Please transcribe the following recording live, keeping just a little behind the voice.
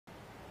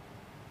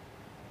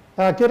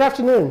Good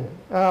afternoon.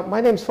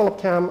 My name is Philip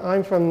Kam.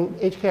 I'm from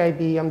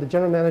HKIB. I'm the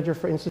General Manager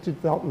for Institute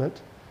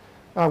Development.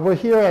 We're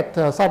here at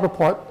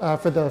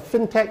Cyberport for the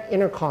FinTech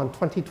InnoCon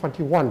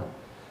 2021.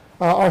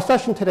 Our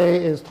session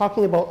today is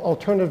talking about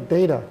alternative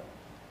data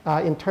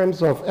in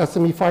terms of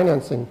SME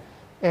financing.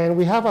 And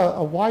we have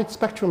a wide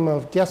spectrum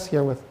of guests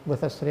here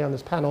with us today on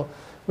this panel.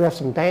 We have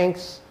some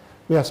banks,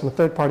 we have some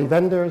third-party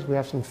vendors, we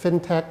have some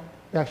FinTech,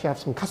 we actually have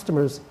some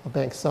customers of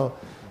banks. So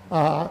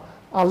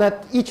I'll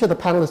let each of the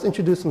panelists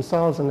introduce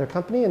themselves and their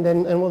company, and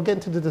we'll get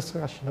into the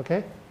discussion,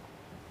 okay?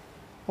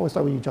 I'll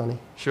start with you, Johnny.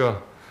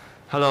 Sure.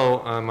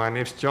 Hello, my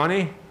name is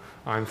Johnny.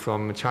 I'm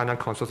from China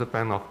Consortium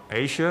Bank of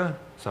Asia,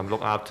 so I'm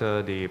looking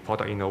after the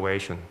product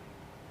innovation.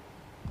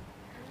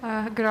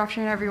 Good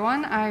afternoon,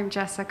 everyone. I'm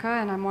Jessica,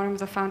 and I'm one of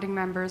the founding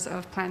members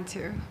of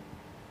Planto.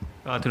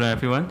 Good afternoon,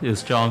 everyone.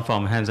 It's John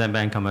from Hang Seng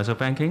Bank Commercial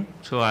Banking.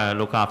 So I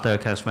look after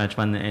cash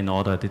management and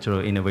all the digital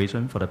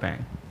innovation for the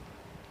bank.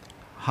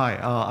 Hi,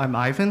 I'm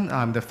Ivan.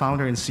 I'm the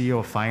founder and CEO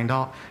of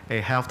FindDoc, a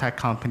health tech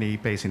company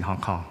based in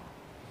Hong Kong.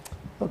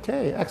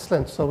 Okay,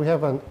 excellent. So we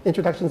have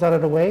introductions out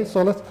of the way.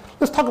 So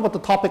let's talk about the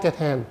topic at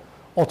hand,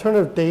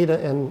 alternative data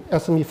and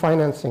SME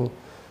financing.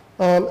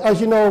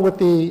 As you know, with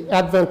the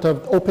advent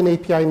of Open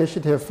API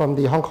initiative from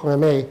the Hong Kong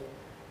MA,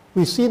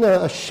 we've seen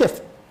a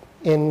shift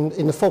in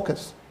the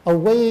focus,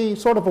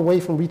 sort of away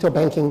from retail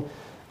banking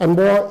and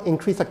more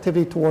increased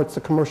activity towards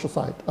the commercial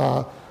side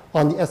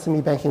on the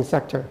SME banking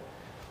sector.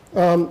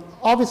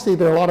 Obviously,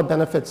 there are a lot of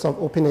benefits of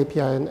Open API,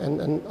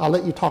 and I'll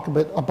let you talk a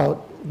bit about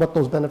what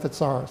those benefits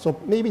are. So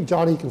maybe,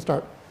 Johnny, you can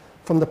start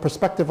from the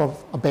perspective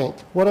of a bank.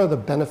 What are the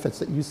benefits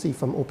that you see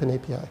from Open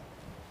API?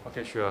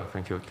 Okay, sure.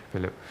 Thank you,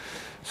 Philip.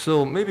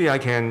 So maybe I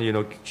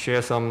can,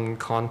 share some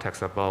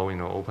context about,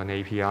 Open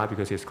API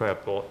because it's quite a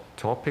broad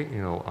topic,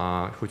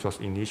 which was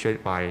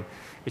initiated by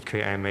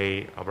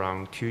HKMA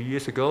around 2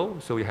 years ago.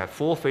 So we have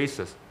 4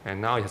 phases, and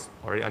now it has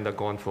already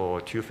undergone for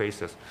 2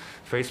 phases.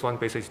 Phase 1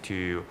 basically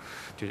is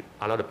to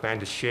allow the bank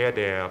to share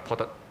their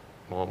product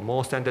or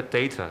more standard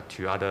data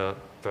to other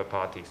third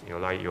parties,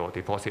 like your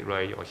deposit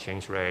rate, your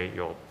exchange rate,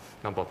 your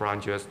number of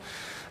branches.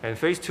 And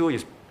phase 2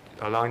 is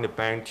allowing the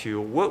bank to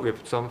work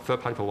with some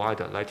third-party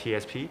provider like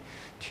TSP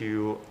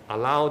to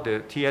allow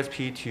the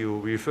TSP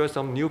to refer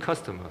some new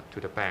customer to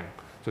the bank.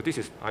 So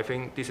I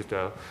think this is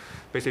the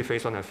basic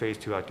phase 1 and phase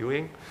 2 are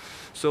doing.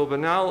 So, but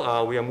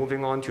now we are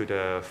moving on to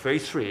the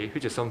phase 3,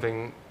 which is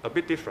something a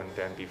bit different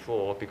than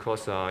before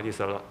because it's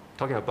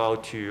talking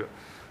about to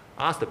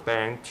ask the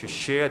bank to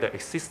share the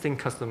existing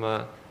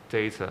customer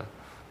data,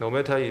 no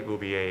matter it will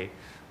be a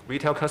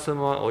retail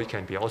customer or it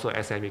can be also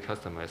SME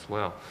customer as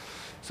well.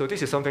 So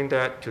this is something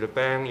that to the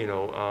bank,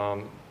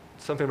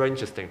 something very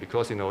interesting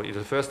because it's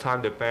the first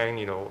time the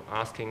bank,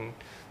 asking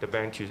the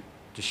bank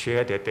to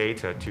share their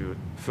data to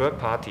third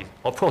parties,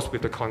 of course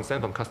with the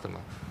consent from customer,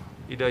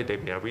 either they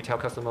be a retail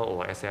customer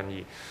or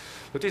SME.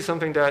 So this is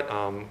something that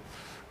from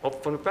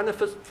the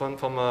benefits from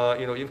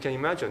you can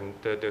imagine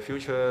the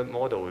future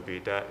model would be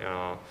that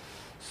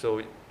so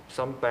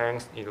some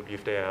banks,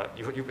 if they are,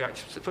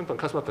 from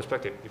customer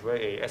perspective, if you're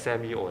a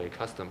SME or a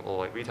customer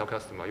or a retail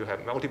customer, you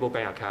have multiple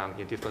bank accounts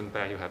in different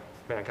banks. You have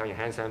bank account in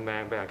Hang Seng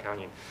Bank, bank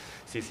account in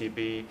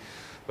CCB.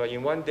 But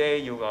in one day,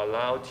 you are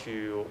allowed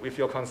to, with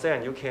your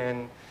consent, you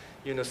can,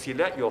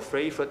 select your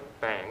favorite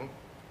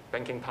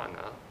banking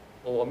partner,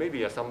 or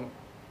maybe some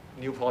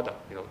new product,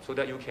 so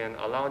that you can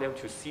allow them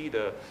to see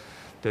the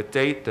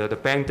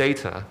bank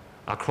data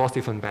across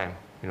different banks,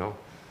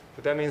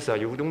 So that means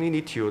you don't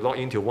need to log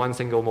into one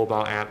single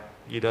mobile app.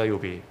 Either you'll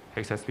be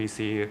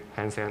HSBC,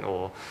 Hang Seng,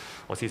 or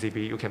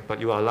CCB. But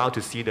you are allowed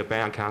to see the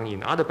bank account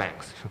in other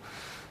banks.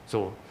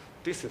 So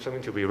this is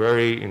something to be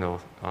very,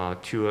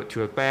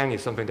 to a bank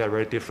is something that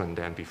very different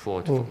than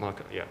before to the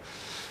market. Yeah.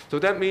 So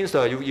that means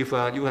you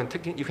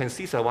can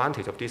seize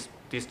advantage of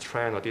this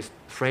trend or this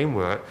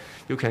framework.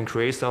 You can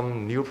create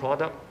some new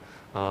product.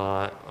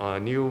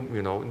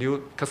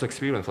 New customer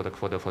experience for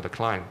the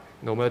client.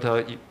 No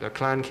matter the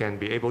client can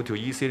be able to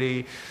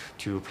easily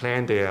to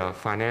plan their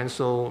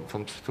financial,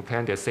 to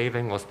plan their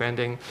saving or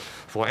spending.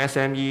 For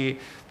SME,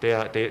 they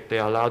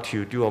are allowed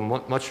to do a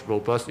much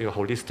robust,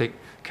 holistic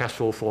cash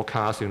flow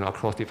forecast,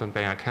 across different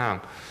bank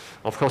accounts.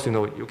 Of course,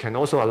 you can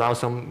also allow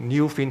some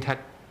new fintech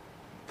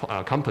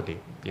company,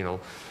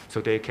 so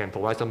they can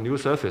provide some new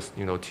service,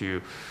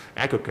 to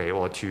aggregate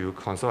or to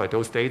consolidate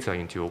those data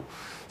into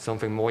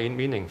something more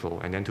meaningful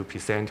and then to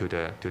present to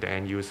the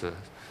end user.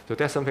 So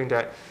that's something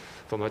that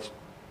from a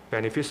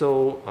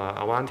beneficial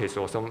advantage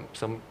or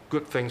some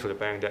good things for the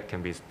bank that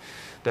can be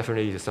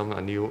definitely some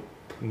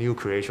new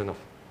creation of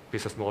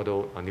business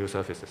model or new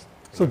services.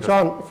 So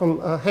John, from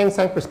a Hang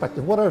Seng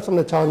perspective, what are some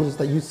of the challenges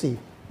that you see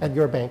at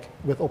your bank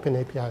with Open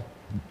API?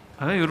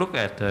 You look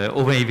at the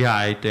Open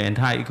API, the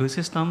entire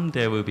ecosystem,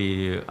 there will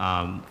be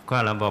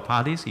quite a number of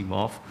parties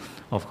involved.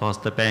 Of course,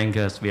 the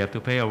bankers, we have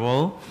to play a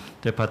role.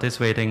 The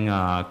participating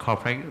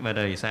corporate,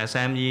 whether it's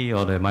SME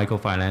or the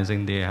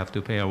microfinancing, they have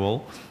to play a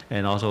role.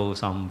 And also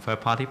some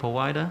third-party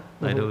provider,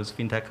 like those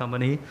fintech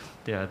company,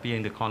 they are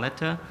being the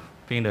connector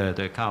being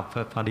the kind of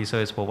third-party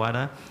service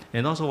provider.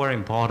 And also very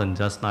important,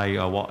 just like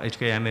what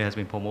HKMA has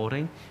been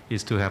promoting,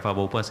 is to have a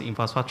robust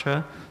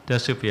infrastructure. There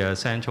should be a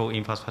central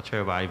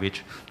infrastructure by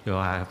which you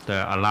have to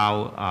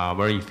allow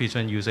very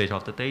efficient usage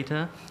of the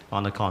data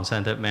on a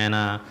consented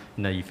manner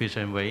in an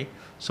efficient way.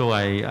 So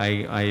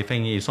I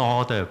think it's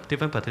all the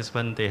different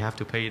participants, they have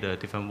to play the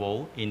different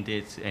role in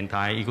this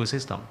entire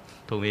ecosystem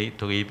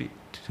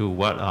to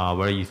work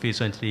very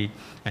efficiently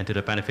and to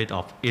the benefit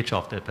of each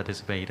of the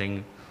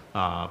participating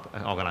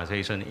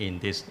organization in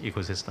this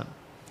ecosystem.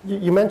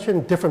 You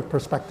mentioned different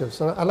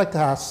perspectives. And I'd like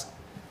to ask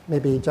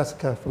maybe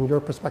Jessica, from your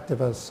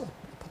perspective as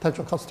a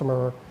potential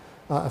customer,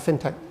 a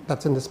fintech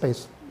that's in this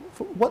space,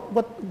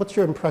 what's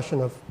your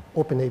impression of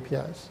open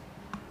APIs?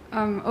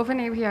 Open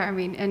API, I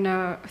mean,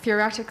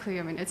 theoretically,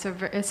 I mean,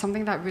 it's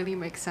something that really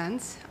makes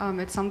sense.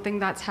 It's something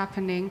that's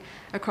happening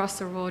across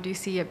the world. You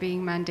see it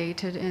being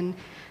mandated in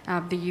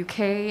the UK,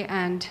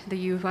 and the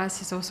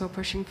US is also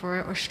pushing for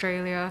it,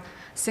 Australia,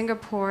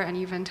 Singapore, and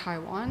even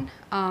Taiwan.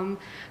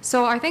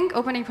 So I think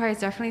Open API is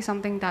definitely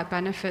something that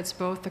benefits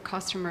both the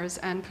customers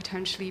and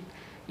potentially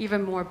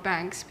even more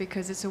banks,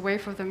 because it's a way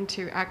for them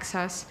to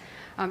access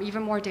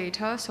even more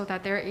data so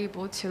that they're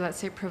able to, let's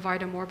say,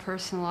 provide a more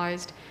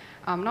personalized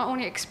not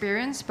only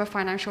experience, but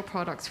financial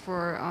products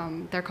for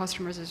their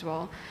customers as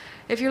well.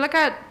 If you look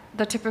at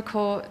the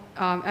typical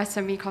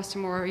SME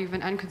customer or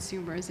even end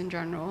consumers in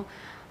general,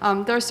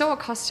 they're so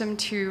accustomed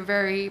to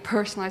very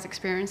personalized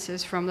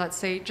experiences from, let's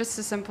say, just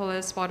as simple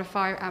as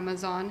Spotify,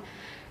 Amazon,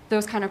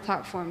 those kind of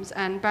platforms.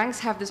 And banks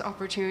have this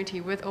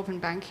opportunity with open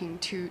banking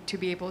to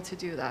be able to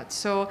do that.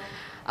 So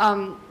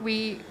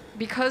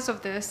because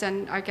of this,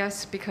 and I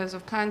guess because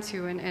of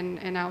Planto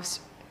and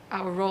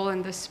our role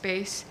in this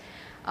space,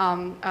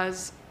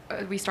 as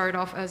we started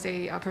off as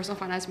a personal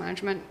finance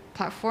management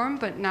platform,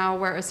 but now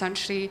we're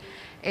essentially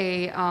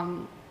a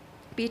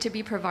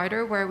B2B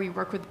provider where we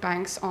work with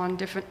banks on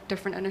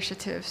different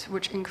initiatives,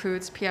 which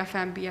includes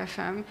PFM,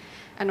 BFM,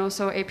 and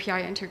also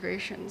API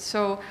integration.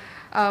 So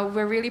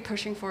we're really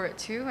pushing for it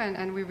too,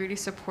 and we really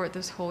support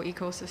this whole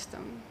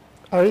ecosystem.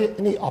 Are there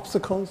any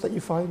obstacles that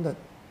you find that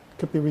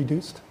could be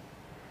reduced?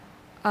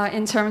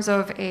 In terms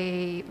of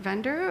a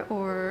vendor,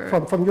 or?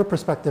 From your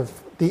perspective,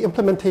 the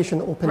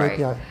implementation of Open Right.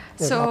 API.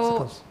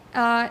 So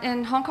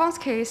in Hong Kong's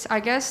case,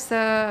 I guess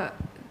the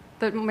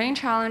main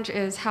challenge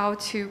is how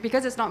to,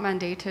 because it's not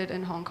mandated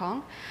in Hong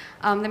Kong,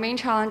 the main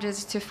challenge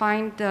is to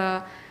find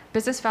the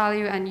business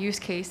value and use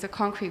case, the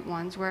concrete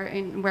ones,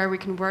 where we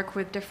can work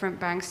with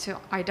different banks to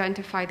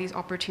identify these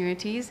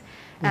opportunities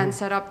and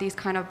set up these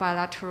kind of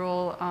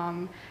bilateral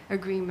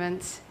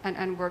agreements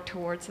and work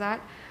towards that.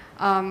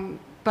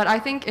 But I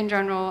think in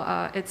general,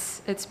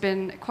 it's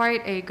been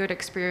quite a good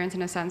experience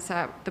in a sense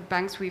that the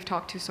banks we've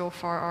talked to so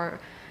far are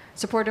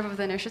supportive of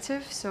the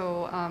initiative.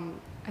 So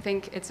I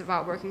think it's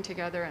about working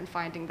together and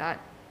finding that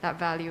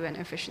value and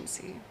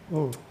efficiency.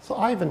 So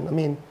Ivan, I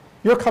mean,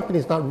 your company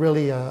is not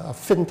really a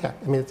fintech.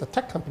 I mean, it's a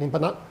tech company,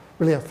 but not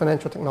really a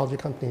financial technology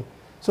company.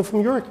 So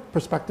from your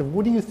perspective,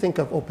 what do you think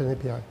of Open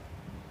API?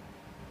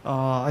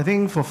 I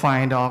think for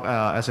FindDoc,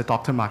 as a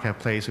doctor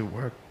marketplace, we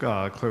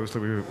work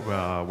closely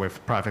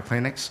with private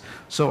clinics.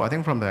 So I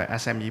think from the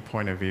SME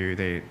point of view,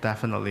 they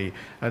definitely,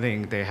 I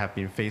think they have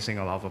been facing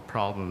a lot of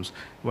problems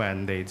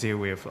when they deal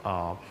with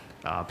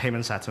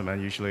payment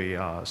settlement. Usually,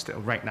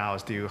 right now,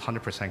 it's still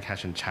 100%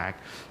 cash and check.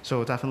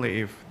 So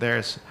definitely, if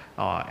there's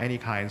any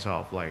kinds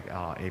of like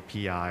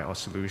API or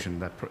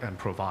solution that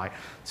provide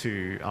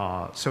to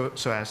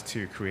so as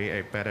to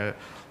create a better,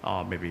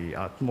 maybe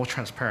more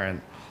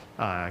transparent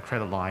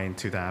credit line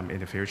to them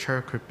in the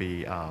future, could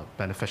be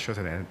beneficial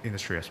to the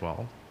industry as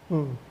well.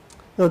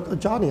 Now,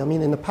 Johnny, I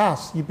mean, in the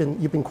past, you've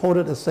been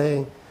quoted as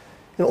saying,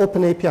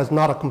 Open API is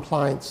not a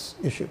compliance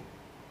issue.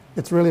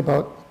 It's really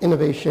about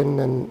innovation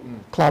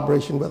and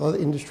collaboration with other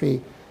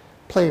industry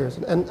players.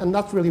 And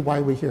that's really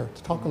why we're here,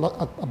 to talk a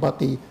lot about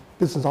the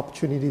business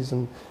opportunities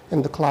and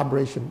the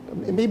collaboration.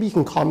 Maybe you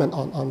can comment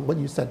on what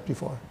you said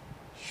before.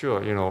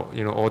 Sure.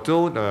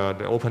 Although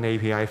the Open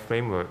API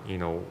framework,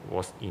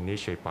 was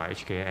initiated by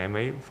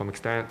HKMA, from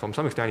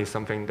some extent, it's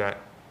something that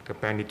the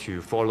bank need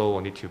to follow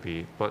or need to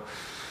be. But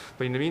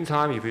in the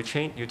meantime, if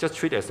you just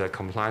treat it as a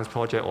compliance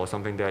project or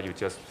something that you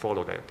just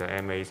follow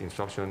the MA's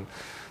instruction,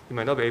 you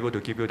might not be able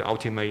to give you the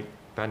ultimate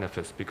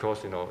benefits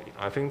because,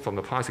 I think from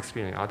the past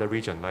experience in other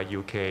regions like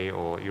UK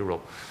or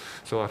Europe,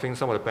 so I think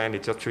some of the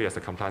banks just treat it as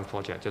a compliance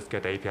project, just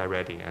get the API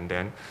ready,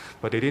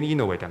 but they didn't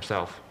innovate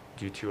themselves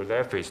due to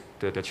leverage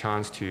the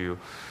chance to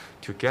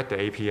get the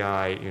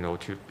API,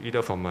 to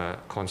either from a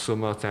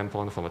consumer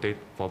standpoint, from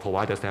a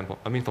provider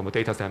standpoint, from a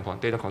data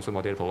standpoint, data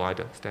consumer, data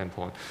provider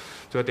standpoint.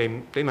 So they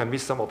might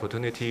miss some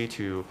opportunity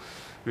to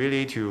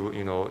really to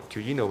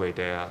innovate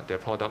their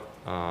product,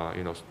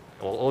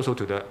 or also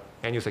to the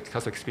end user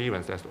customer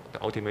experience. That's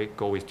the ultimate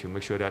goal, is to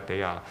make sure that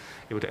they are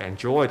able to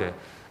enjoy the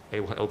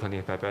Open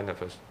API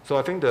benefits. So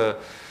I think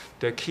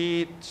the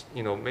key,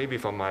 maybe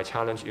from my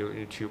challenge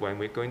to when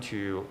we're going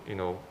to,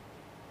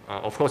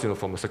 of course,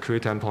 from a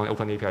security standpoint,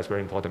 Open API is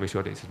very important. Make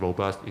sure that it's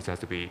robust. It has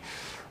to be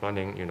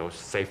running,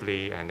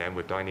 safely, and then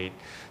without any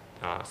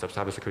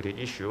cybersecurity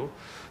issue.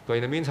 But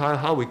in the meantime,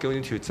 how are we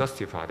going to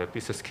justify the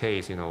business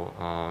case,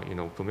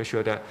 to make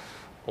sure that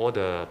all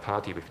the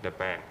party with the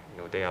bank,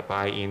 they are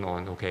buying in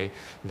on, okay,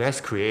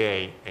 let's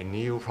create a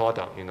new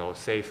product,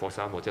 say, for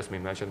example, just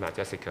been mentioned by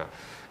Jessica,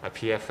 a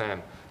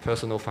PFM,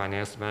 personal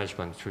finance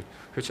management,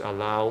 which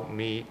allow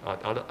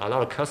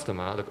a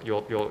customer,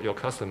 your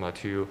customer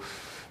to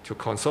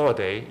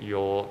consolidate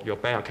your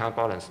bank account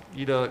balance,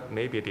 either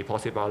maybe a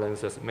deposit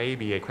balances,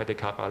 maybe a credit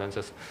card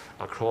balances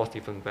across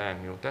different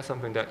banks. That's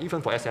something that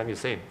even for SME,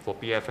 same, for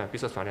BFM,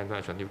 business finance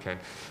management, you can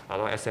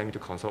allow SME to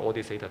consolidate all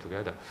this data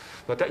together.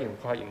 But that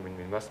implies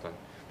investment.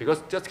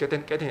 Because just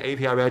getting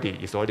API ready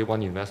is already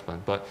one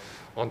investment. But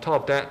on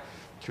top of that,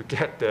 to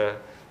get the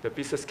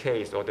business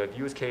case or the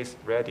use case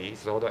ready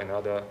is also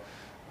another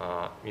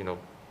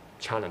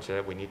challenge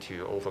that we need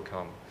to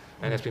overcome.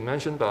 And as been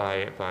mentioned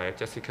by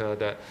Jessica,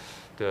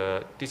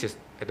 that this is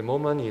at the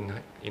moment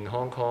in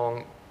Hong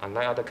Kong,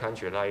 unlike other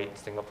countries like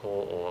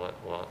Singapore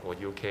or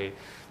UK,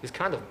 it's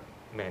kind of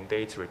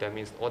mandatory. That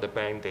means all the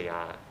banks, they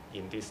are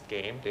in this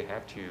game. They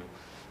have to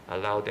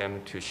allow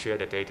them to share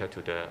the data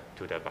to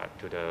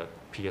the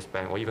PS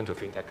bank or even to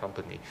fintech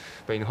company.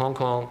 But in Hong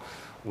Kong,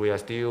 we are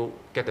still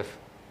get the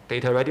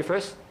data ready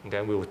first, and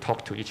then we will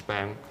talk to each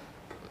bank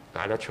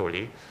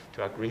bilaterally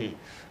to agree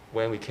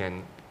when we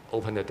can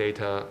open the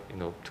data,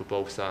 to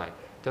both sides.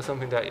 That's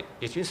something that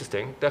is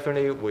interesting.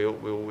 Definitely, we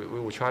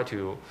will try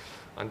to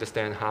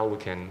understand how we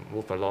can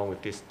move along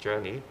with this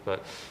journey.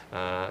 But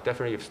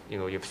definitely,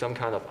 if some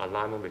kind of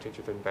alignment between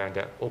different banks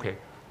that, okay,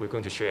 we're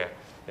going to share,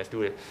 let's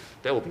do it,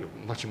 that will be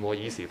much more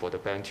easy for the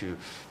bank to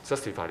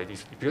justify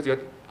this. Because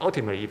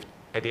ultimately,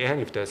 at the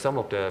end, if some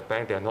of the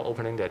banks, they are not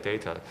opening their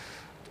data,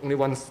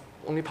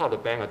 only part of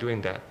the bank are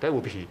doing that, that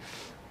will be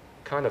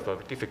kind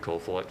of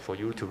difficult for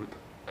you to,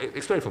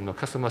 especially from the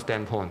customer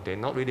standpoint, they're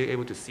not really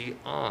able to see,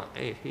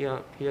 hey,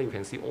 here you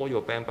can see all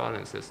your bank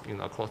balances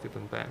across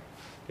different banks.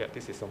 Yeah,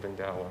 this is something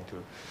that I want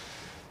to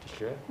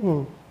share.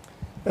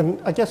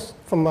 And I guess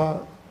from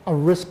a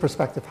risk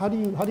perspective, how do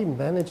you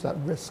manage that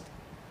risk?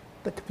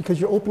 Because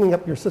you're opening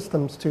up your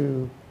systems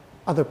to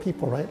other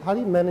people, right? How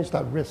do you manage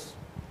that risk?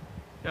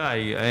 Yeah,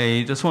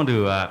 I just want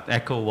to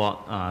echo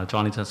what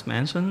Johnny just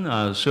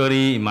mentioned.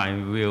 Surely, in my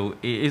view,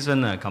 it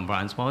isn't a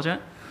compliance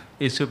project.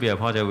 It should be a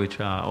project which,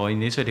 or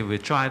initiative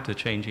which drive the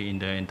change in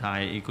the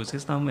entire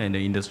ecosystem and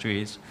the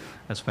industries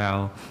as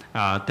well.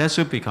 There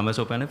should be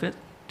commercial benefit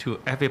to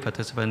every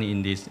participant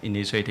in this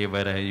initiative,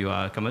 whether you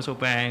are a commercial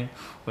bank,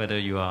 whether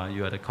you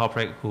are the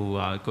corporate who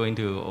are going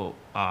to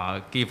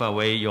give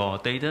away your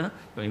data,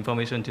 your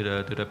information to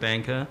the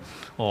banker,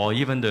 or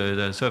even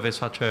the service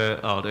structure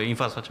or the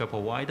infrastructure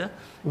provider.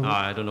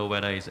 I don't know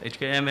whether it's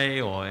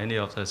HKICPA or any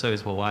of the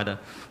service provider,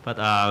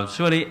 but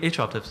surely each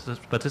of the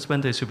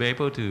participants, they should be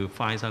able to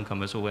find some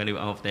commercial value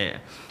out of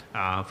there.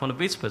 From the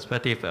risk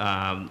perspective,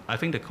 I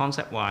think the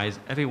concept-wise,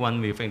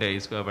 everyone will think that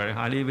it's very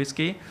highly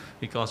risky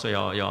because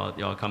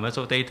your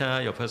commercial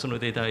data, your personal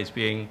data is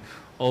being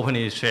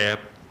openly shared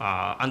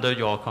under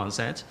your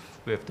consent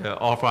with the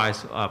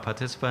authorized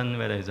participant,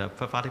 whether it's a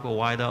third-party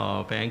provider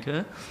or a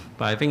banker.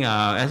 But I think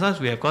as long as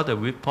we have got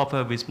the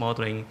proper risk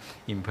modeling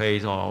in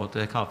place or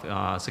the kind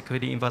of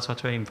security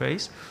infrastructure in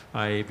place,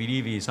 I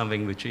believe it's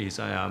something which is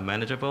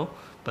manageable.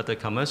 But the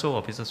commercial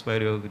or business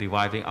value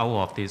deriving out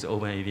of this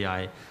open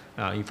API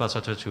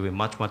infrastructure should be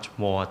much, much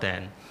more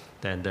than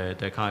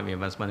the kind of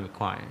investment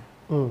required.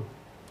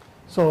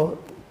 So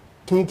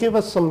can you give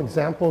us some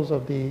examples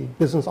of the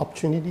business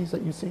opportunities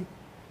that you see?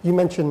 You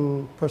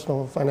mentioned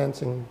personal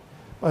financing.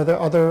 Are there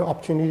other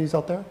opportunities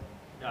out there?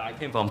 Yeah, I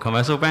came from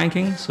commercial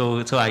banking,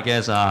 so I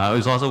guess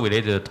it's also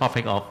related to the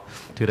topic of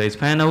today's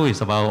panel. It's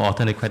about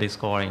alternate credit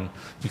scoring,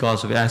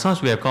 because as long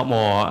as we have got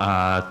more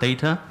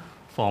data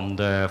from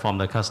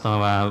the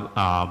customer,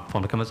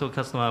 from the commercial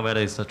customer, whether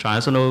it's the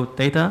transactional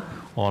data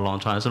or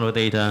non-transactional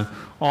data,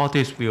 all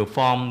this will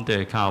form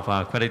the kind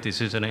of credit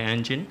decision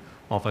engine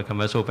of a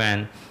commercial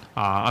bank.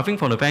 I think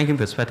from the banking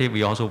perspective,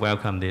 we also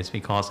welcome this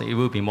because it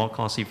will be more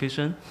cost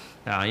efficient.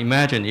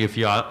 Imagine if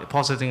you are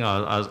processing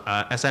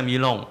a SME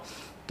loan,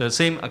 the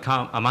same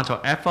amount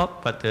of effort,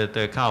 but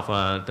the kind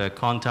of the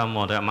quantum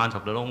or the amount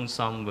of the loan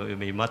sum will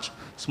be much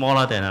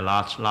smaller than a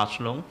large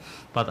loan.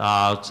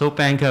 But so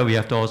banker, we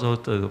have to also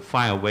to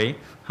find a way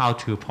how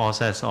to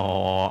process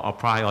or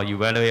apply or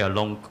evaluate a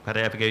loan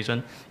credit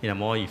application in a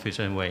more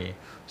efficient way.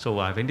 So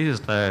I think this is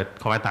the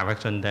correct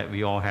direction that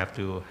we all have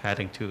to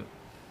heading to.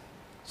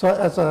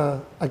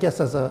 So I guess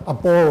as a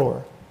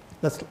borrower,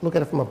 let's look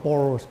at it from a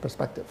borrower's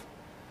perspective.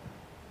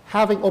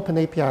 Having open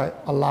API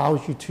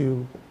allows you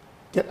to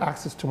get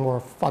access to more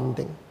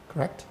funding,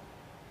 correct?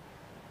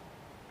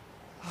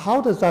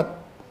 How does that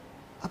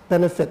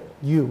benefit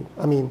you?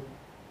 I mean,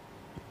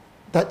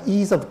 that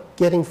ease of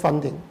getting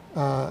funding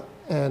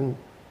and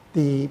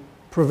the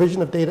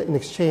provision of data in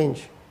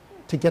exchange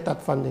to get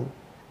that funding.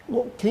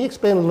 Well, can you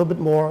explain a little bit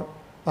more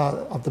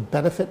of the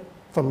benefit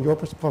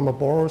from a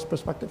borrower's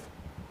perspective?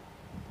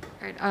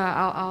 Right.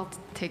 I'll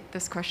take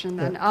this question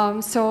then. Yeah.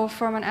 So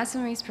from an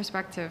SME's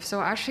perspective,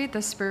 so actually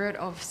the spirit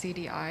of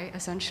CDI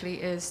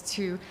essentially is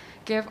to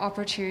give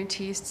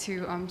opportunities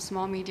to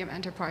small, medium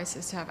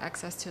enterprises to have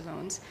access to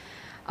loans.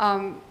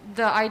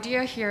 The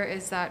idea here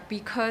is that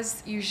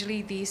because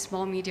usually these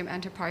small, medium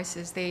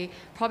enterprises, they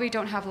probably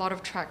don't have a lot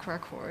of track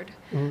record.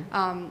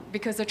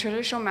 Because the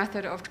traditional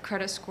method of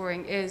credit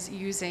scoring is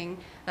using,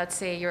 let's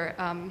say, your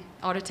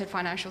audited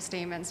financial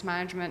statements,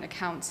 management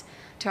accounts,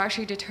 to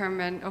actually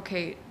determine,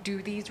 okay,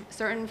 do these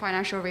certain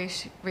financial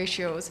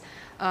ratios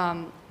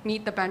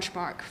meet the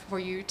benchmark for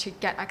you to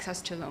get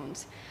access to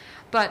loans?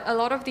 But a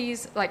lot of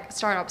these, like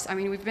startups, I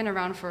mean, we've been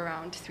around for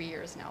around 3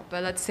 years now,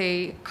 but let's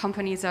say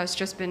companies that's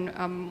just been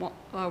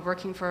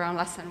working for around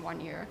less than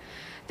 1 year,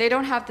 they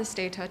don't have this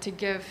data to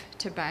give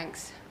to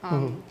banks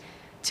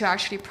to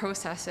actually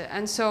process it.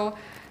 And so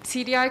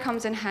CDI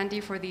comes in handy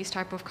for these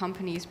type of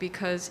companies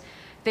because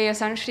they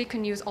essentially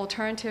can use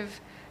alternative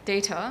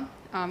data.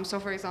 So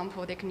for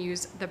example, they can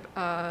use the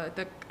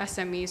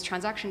SME's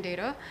transaction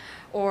data,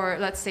 or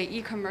let's say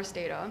e-commerce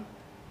data,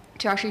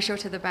 to actually show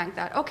to the bank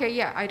that, okay,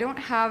 yeah, I don't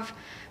have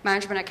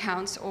management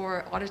accounts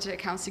or audited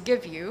accounts to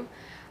give you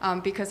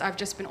because I've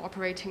just been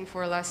operating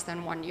for less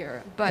than 1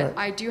 year. But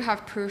Right. I do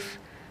have proof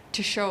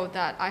to show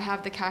that I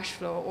have the cash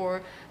flow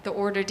or the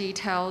order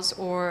details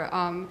or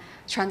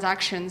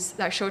transactions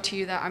that show to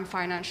you that I'm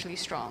financially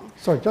strong.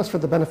 Sorry, just for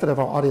the benefit of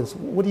our audience,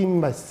 what do you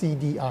mean by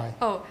CDI?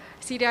 Oh,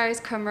 CDI is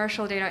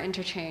commercial data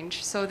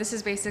interchange. So this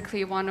is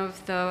basically one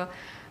of the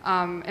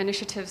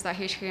initiatives that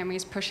HKME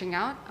is pushing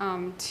out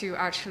to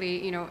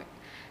actually, you know,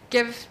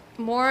 give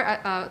more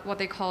what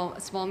they call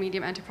small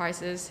medium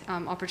enterprises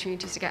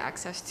opportunities to get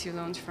access to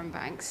loans from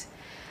banks.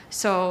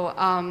 So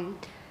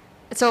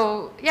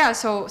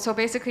so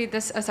basically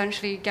this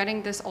essentially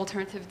getting this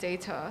alternative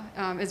data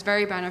is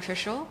very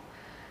beneficial,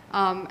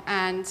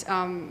 and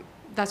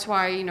that's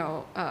why, you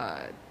know,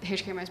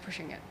 HKME is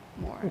pushing it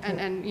more. Okay.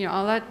 And you know,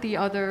 I'll let the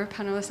other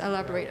panelists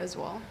elaborate as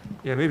well.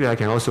 Yeah, maybe I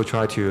can also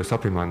try to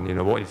supplement, you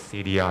know, what is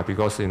CDI,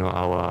 because, you know,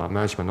 our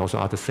management also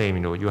are the same.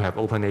 You know, you have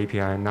open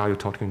API, now you're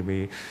talking to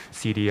me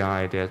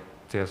CDI,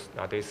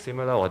 are they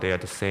similar or they are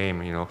the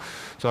same, you know?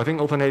 So I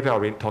think open API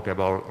we talked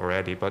about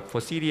already, but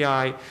for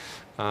CDI,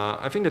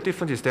 I think the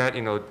difference is that,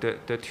 you know,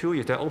 the two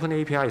is that open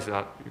API is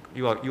that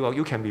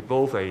you can be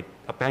both a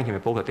bank can be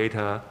both a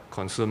data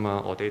consumer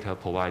or data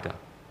provider.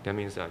 That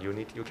means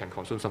you can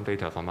consume some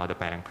data from other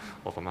bank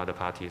or from other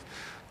parties.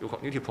 You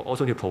need to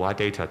also need to provide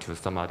data to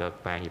some other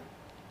bank if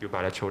you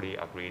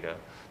bilaterally agree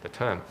the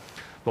term.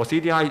 For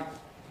CDI,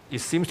 it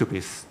seems to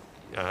be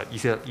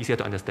easier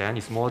to understand.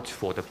 It's more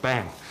for the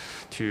bank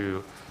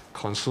to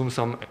consume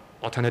some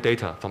alternate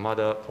data from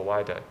other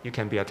provider. It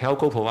can be a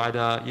telco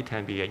provider. It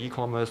can be an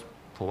e-commerce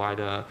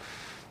provider.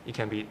 It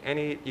can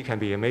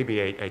be maybe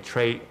a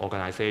trade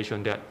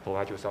organization that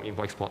provides you some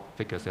import-export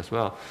figures as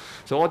well.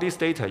 So all these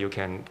data you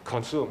can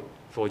consume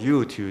for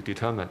you to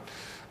determine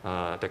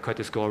the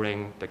credit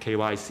scoring, the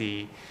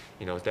KYC,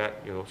 you know, that,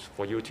 you know,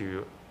 for you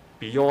to,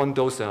 beyond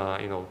those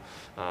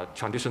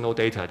traditional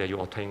data that you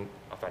obtain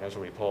a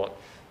financial report,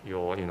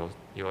 your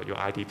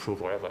ID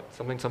proof, whatever,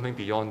 something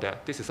beyond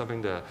that. This is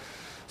something that.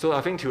 So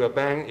I think to a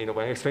bank, you know,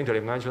 when you explain to the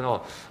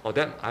management,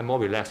 that I'm more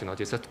relaxed, you know,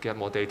 just get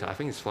more data. I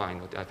think it's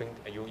fine. I think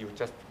you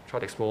just try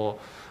to explore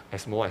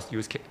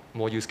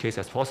more use case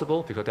as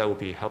possible, because that will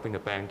be helping the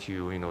bank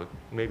to, you know,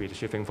 maybe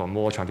shifting from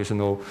more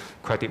traditional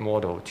credit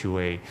model to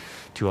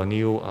a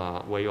new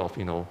way of,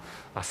 you know,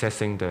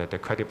 assessing the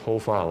credit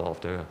profile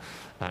of the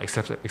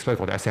especially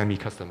for the SME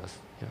customers.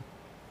 Yeah.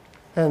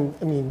 And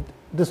I mean,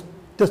 this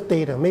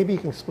data, maybe you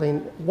can explain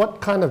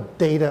what kind of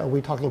data are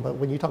we talking about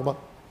when you talk about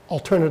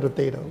alternative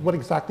data? What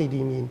exactly do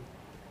you mean?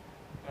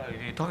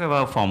 If you talk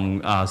about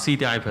from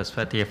CDI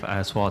perspective,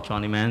 as what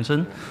Johnny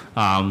mentioned,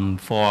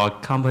 for a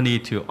company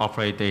to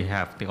operate, they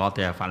got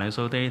their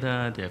financial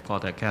data, they've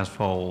got their cash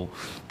flow,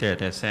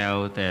 their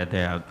sales,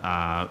 their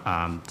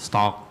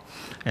stock,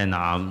 and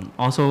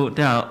also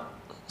there are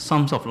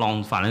some of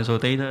non-financial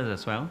data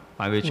as well,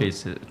 by which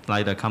is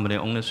like the company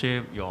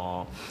ownership,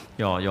 your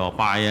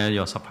buyer,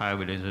 your supplier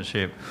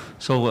relationship.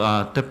 So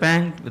the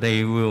bank,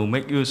 they will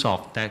make use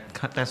of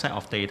that set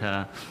of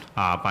data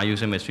by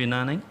using machine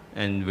learning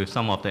and with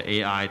some of the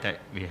AI that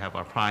we have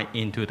applied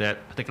into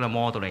that particular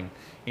modeling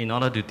in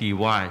order to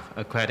derive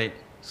a credit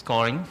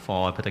scoring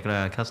for a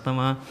particular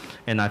customer.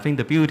 And I think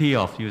the beauty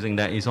of using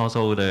that is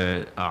also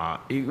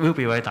it will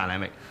be very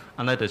dynamic.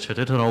 Unlike the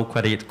traditional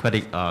credit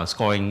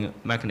scoring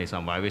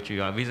mechanism by which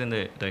you are using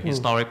the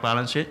historic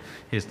balance sheet,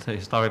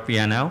 historic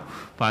P&L,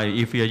 but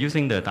if you are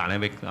using the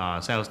dynamic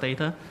sales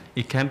data,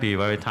 it can be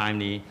very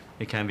timely,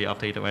 it can be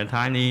updated very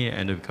timely,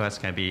 and the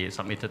request can be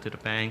submitted to the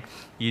bank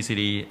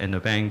easily, and the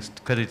bank's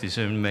credit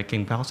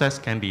decision-making process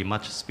can be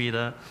much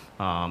speedier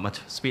much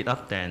speed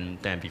up than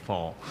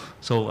before.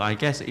 So I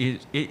guess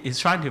it's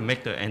trying to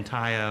make the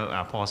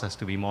entire process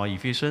to be more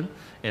efficient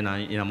and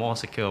in a more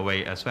secure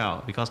way as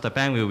well, because the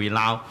bank will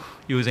rely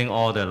using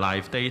all the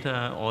live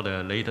data, all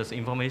the latest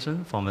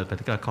information from a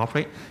particular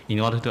corporate in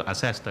order to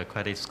assess the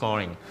credit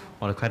scoring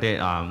or the credit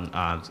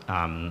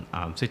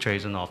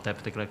situation of that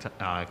particular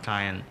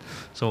client.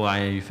 So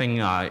I think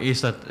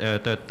it's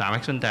the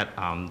direction that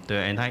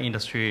the entire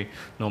industry,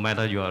 no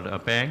matter you are a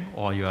bank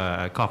or you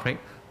are a corporate,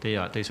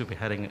 they should be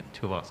heading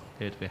towards,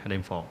 they should be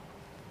heading for.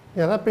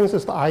 Yeah, that brings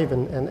us to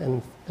Ivan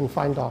and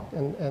FindDoc.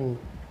 And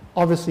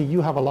obviously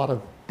you have a lot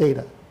of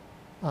data.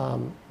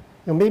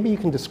 Maybe you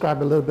can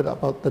describe a little bit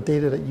about the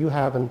data that you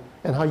have and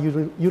how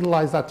you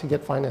utilize that to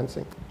get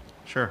financing.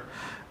 Sure.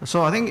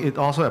 So I think it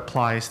also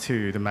applies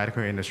to the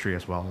medical industry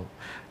as well.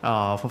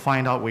 For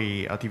FindDoc,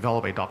 we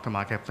develop a doctor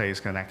marketplace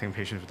connecting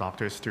patients with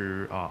doctors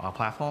through our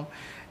platform.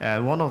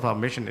 And one of our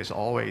mission is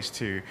always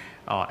to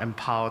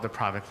empower the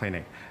private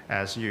clinic.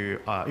 As you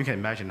can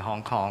imagine, in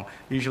Hong Kong,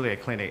 usually a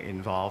clinic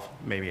involves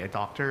maybe a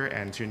doctor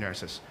and 2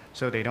 nurses.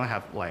 So they don't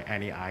have like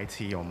any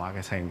IT or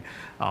marketing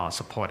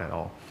support at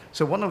all.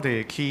 So one of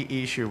the key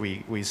issues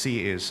we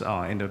see is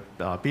in the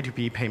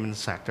B2B payment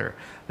sector,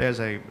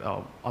 there's a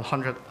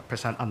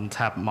 100%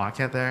 untapped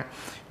market there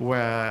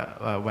where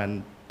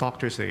when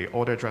doctors, they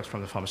order drugs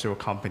from the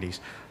pharmaceutical companies,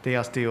 they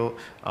are still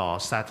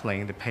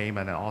settling the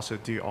payment and also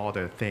do all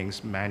the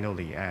things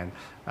manually, and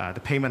the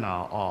payment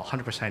are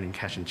 100% in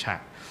cash and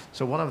check.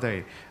 So one of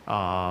the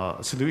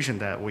solutions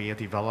that we are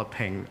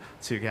developing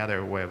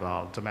together with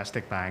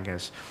domestic bank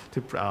is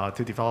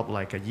to develop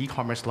like an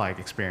e-commerce-like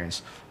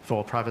experience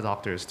for private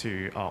doctors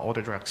to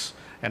order drugs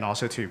and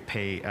also to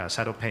pay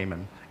settle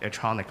payment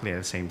electronically at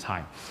the same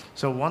time.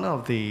 So one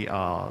of the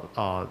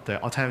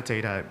alternative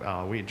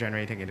data we're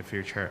generating in the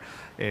future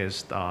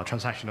is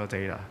transactional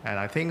data, and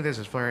I think this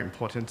is very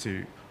important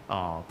to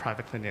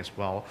private clinics as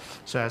well,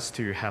 so as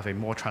to have a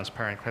more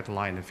transparent credit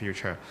line in the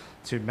future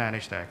to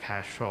manage their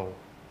cash flow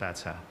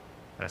data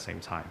at the same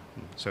time.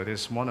 So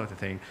this is one of the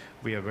things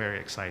we are very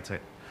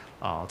excited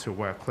to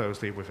work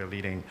closely with a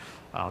leading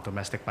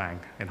domestic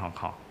bank in Hong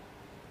Kong.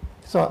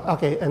 So,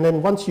 okay, and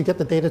then once you get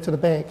the data to the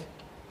bank,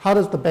 how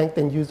does the bank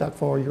then use that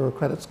for your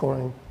credit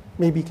scoring?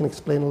 Maybe you can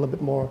explain a little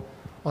bit more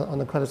on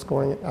the credit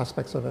scoring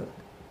aspects of it.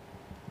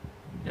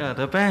 Yeah,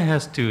 the bank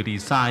has to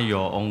design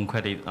your own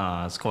credit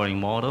scoring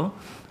model.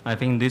 I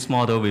think this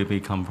model will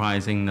be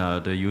comprising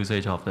the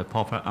usage of the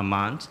proper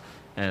amount,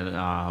 and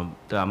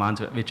the amount,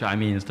 which I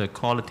mean is the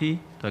quality,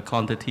 the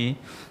quantity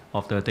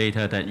of the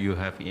data that you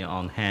have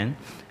on hand,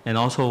 and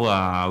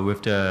also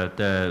with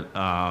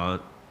the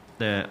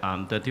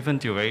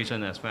different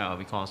duration as well,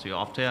 because you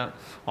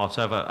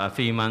observe a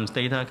 3 months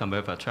data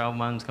compared with 12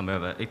 months,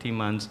 compared with 18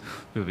 months,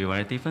 will be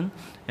very different.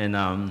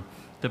 And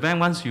the bank,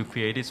 once you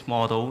create this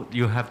model,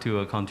 you have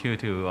to continue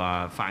to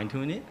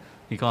fine-tune it,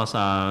 because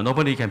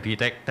nobody can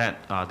predict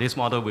that this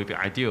model will be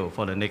ideal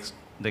for the next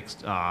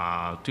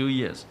 2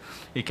 years.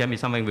 It can be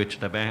something which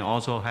the bank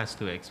also has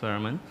to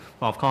experiment.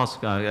 But of course,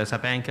 as a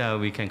banker,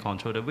 we can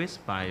control the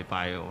risk by,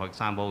 for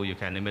example, you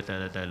can limit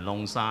the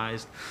loan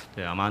size,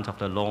 the amount of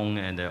the loan,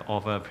 and the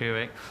offer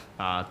period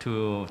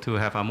to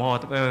have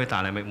a very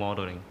dynamic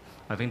modeling.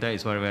 I think that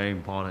is very, very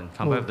important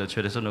compared with the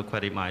traditional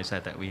credit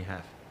mindset that we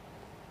have.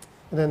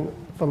 And then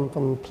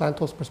from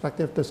Planto's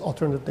perspective, there's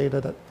alternative data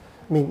that,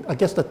 I mean, I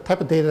guess the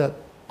type of data that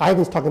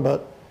Ivan's talking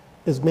about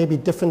is maybe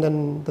different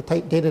than the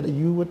type of data that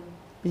you would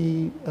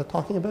be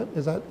talking about.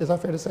 Is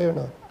that fair to say or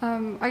not?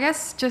 I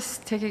guess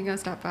just taking a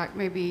step back,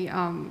 maybe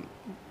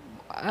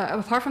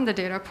apart from the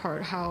data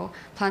part, how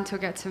Planto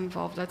gets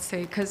involved, let's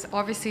say, because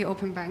obviously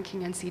open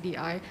banking and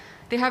CDI,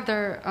 they have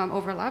their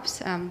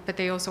overlaps, but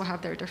they also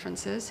have their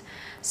differences.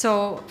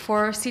 So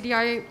for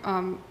CDI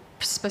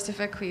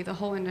specifically, the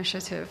whole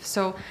initiative,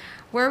 so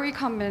where we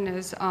come in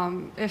is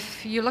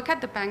if you look at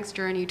the bank's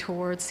journey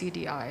towards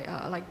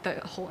CDI, like the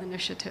whole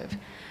initiative,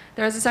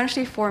 there's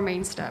essentially 4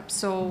 main steps.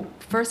 So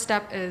first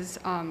step is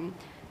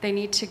they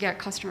need to get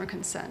customer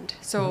consent.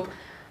 So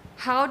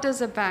how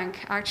does a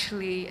bank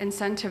actually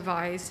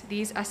incentivize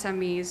these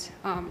SMEs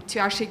to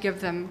actually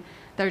give them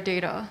their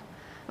data?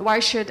 Why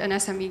should an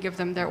SME give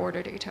them their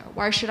order data?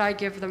 Why should I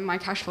give them my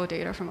cash flow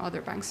data from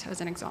other banks,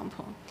 as an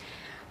example?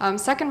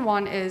 Second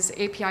one is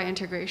API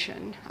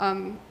integration.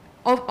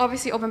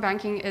 Obviously, open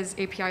banking is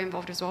API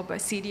involved as well, but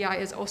CDI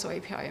is also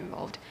API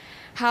involved.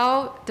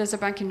 How does a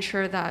bank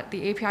ensure that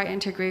the API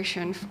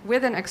integration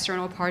with an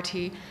external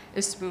party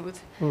is smooth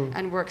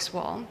and works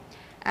well?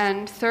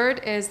 And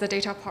third is the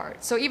data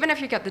part. So even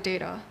if you get the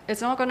data,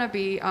 it's not going to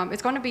be,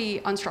 it's going to be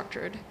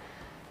unstructured.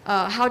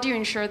 How do you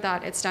ensure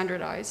that it's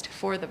standardized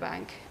for the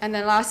bank? And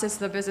then last is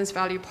the business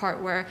value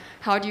part, where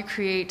how do you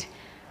create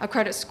a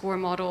credit score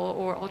model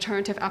or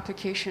alternative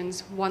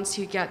applications once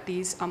you get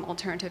these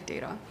alternative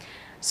data?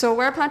 So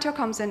where Planto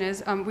comes in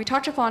is we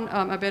touch upon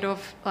a bit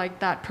of like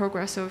that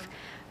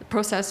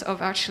process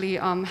of actually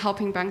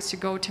helping banks to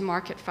go to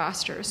market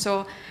faster.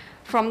 So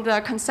from the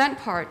consent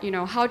part,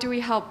 how do we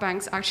help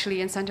banks actually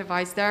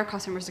incentivize their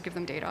customers to give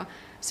them data?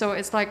 So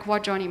it's like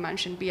what Johnny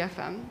mentioned,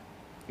 BFM.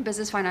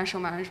 business financial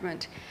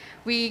management.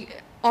 We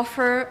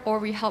offer or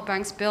we help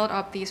banks build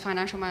up these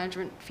financial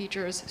management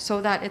features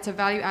so that it's a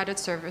value-added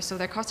service so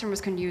that customers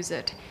can use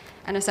it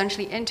and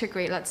essentially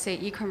integrate, let's say,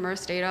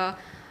 e-commerce data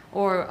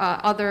or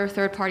other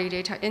third-party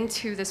data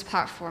into this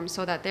platform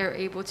so that they're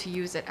able to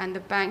use it, and the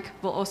bank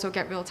will also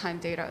get real-time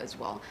data as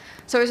well.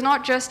 So it's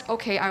not just,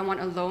 okay, I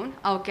want a loan,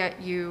 I'll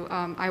get you,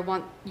 I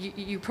want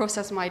you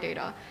process my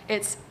data.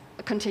 It's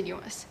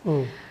continuous.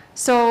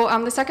 So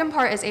the second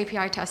part is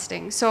API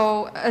testing.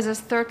 So as a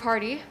third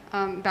party,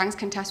 banks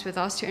can test with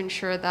us to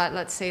ensure that,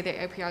 let's say,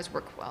 the APIs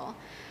work well.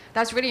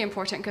 That's really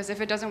important because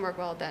if it doesn't work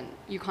well, then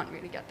you can't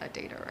really get that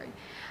data,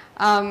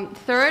 right?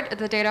 Third,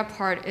 the data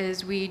part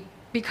is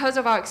because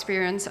of our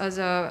experience as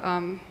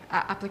a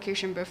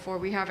application before,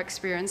 we have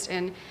experience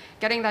in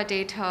getting that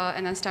data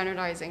and then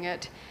standardizing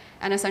it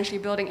and essentially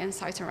building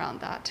insights around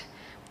that.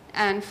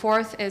 And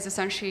fourth is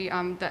essentially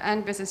the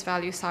end business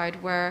value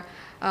side where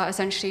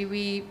essentially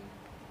we,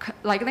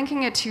 like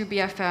linking it to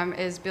BFM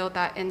is build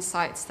that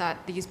insights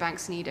that these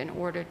banks need in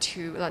order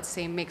to, let's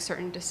say, make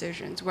certain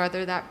decisions,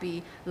 whether that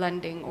be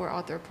lending or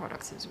other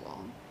products as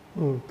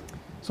well.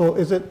 So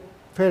is it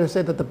fair to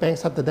say that the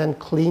banks have to then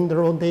clean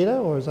their own data,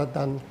 or is that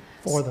done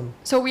for them?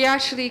 So we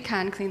actually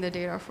can clean the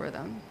data for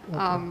them.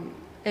 Okay.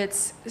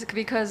 It's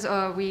because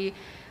we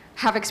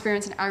have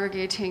experience in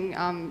aggregating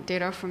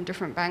data from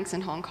different banks in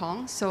Hong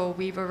Kong, so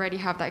we've already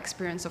have that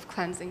experience of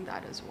cleansing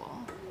that as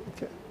well.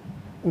 Okay.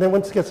 And then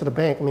once it gets to the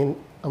bank,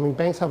 I mean,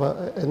 banks have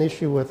an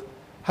issue with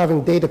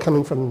having data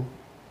coming from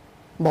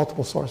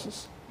multiple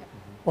sources,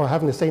 or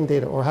having the same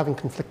data, or having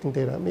conflicting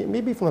data.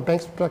 Maybe from a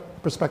bank's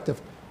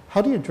perspective,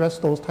 how do you address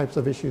those types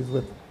of issues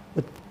with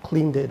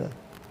clean data?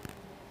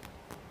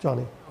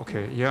 Johnny.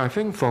 Okay, yeah, I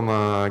think from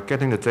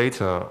getting the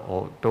data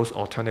or those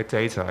alternate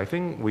data, I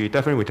think we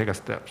definitely will take a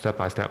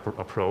step-by-step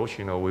approach.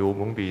 We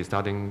won't be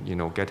starting,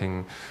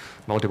 getting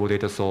multiple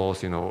data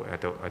source,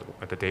 at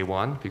the day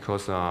one,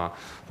 because,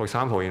 for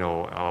example,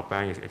 our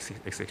bank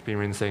is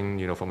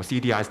experiencing, from a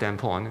CDI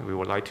standpoint, we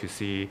would like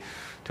to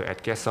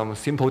get some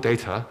simple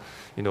data.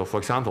 For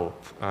example,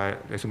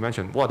 as you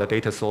mentioned, what are the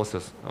data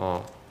sources?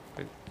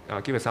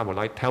 Give an example,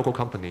 like telco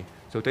company.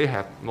 So they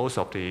have most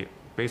of the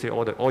basically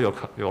all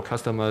your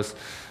customers'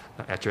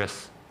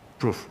 address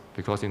proof,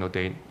 because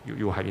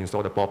you have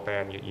installed the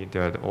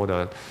broadband, all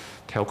the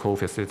telco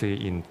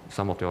facility in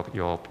some of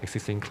your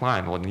existing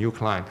client or new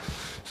client.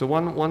 So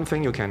one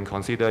thing you can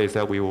consider is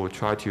that we will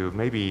try to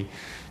maybe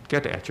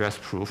get the address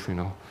proof,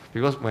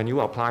 because when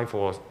you apply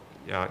for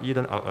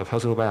either a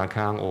personal bank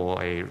account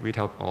or a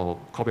retail or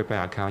corporate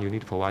bank account, you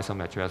need to provide some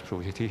address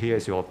proof. Here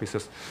is your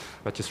business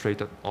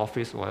registered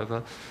office,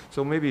 whatever.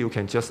 So maybe you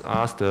can just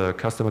ask the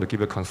customer to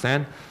give a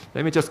consent.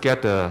 Let me just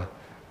get the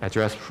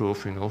address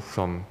proof,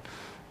 from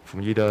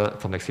either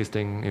from the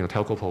existing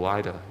telco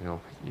provider.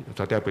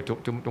 So there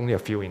are only a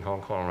few in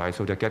Hong Kong, right?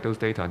 So they get those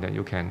data, and then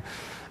you can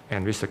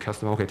enrich the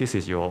customer. Okay, this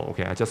is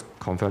I just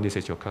confirm this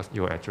is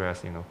your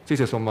address. This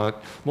is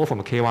more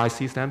from a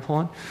KYC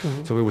standpoint.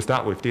 So we will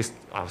start with this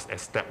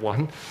as step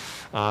one,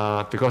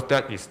 because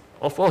that is,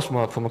 of course,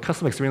 from a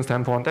customer experience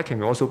standpoint, that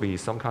can also be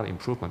some kind of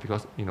improvement,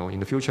 because in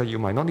the future you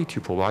might not need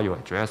to provide your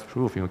address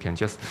proof. You can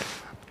just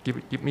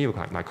give me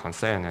my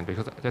consent. And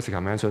because Jessica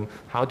mentioned,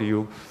 how do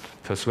you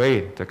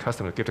persuade the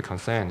customer to give the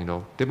consent?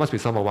 There must be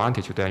some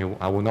advantage to that.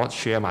 I will not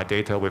share my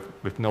data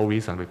with no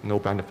reason, with no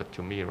benefit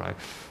to me, right?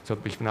 So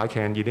if I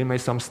can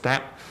eliminate some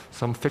step,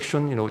 some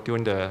friction,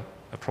 during the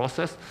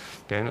process,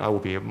 then I will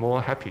be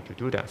more happy to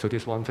do that. So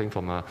this is one thing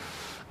from a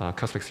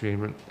customer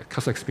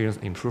experience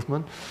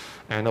improvement.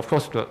 And of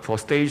course, for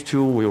stage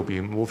 2, we will be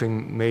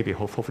moving, maybe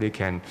hopefully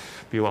can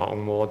build our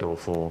own model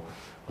for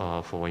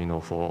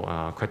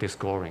credit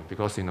scoring,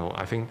 because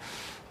I think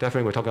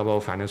definitely we talk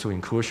about financial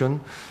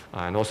inclusion,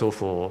 and also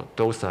for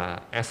those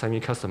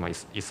SME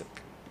customers, is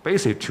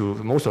basically to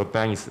most of the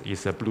banks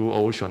is a blue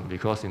ocean,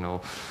 because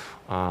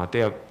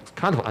they are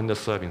kind of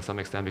underserved in some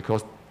extent,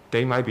 because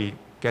they might be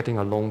getting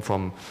a loan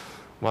from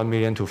 1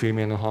 million to 3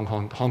 million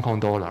Hong Kong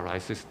dollar,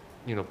 right?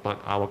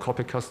 But our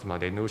corporate customer,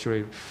 they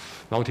usually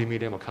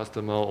multi-million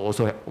customer,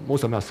 also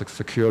most of them are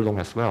secure loan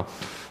as well.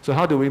 So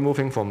how do we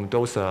moving from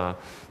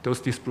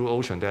this blue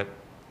ocean that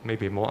may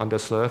be more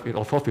underserved?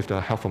 Of course, with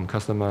the help from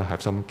customer,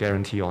 have some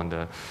guarantee on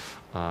the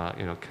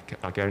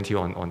guarantee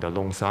on the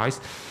loan size.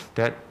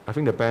 That I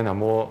think the bank are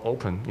more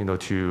open,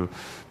 to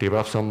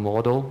develop some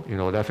model,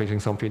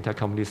 leveraging some fintech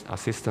companies'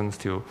 assistance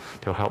to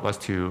help us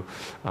to,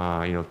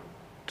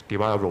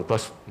 develop a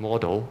robust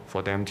model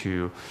for them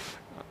to.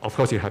 Of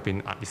course, it has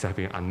been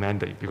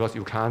unmandated, because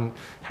you can't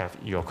have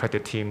your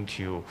credit team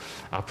to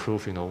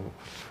approve,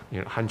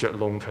 100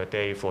 loans per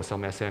day for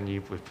some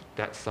SME with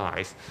that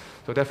size.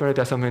 So definitely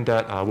that's something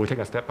that we'll take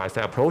a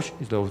step-by-step approach.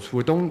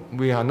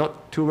 We are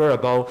not too worried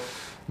about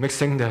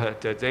mixing the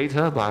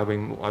data, but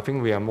I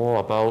think we are more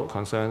about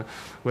concerned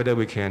whether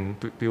we can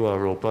build a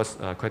robust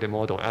credit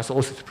model, as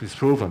also is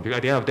proven. Because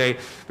at the end of the day,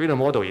 building a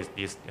model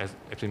is as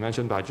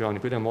mentioned by John,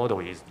 building a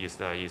model is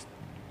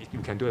you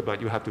can do it,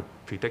 but you have to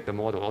predict the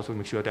model. Also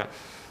make sure that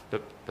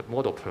the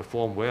model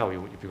perform well.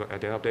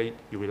 At the end of the day,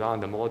 you rely on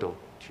the model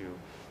to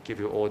give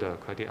you all the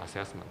credit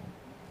assessment.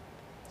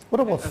 What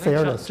about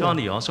fairness?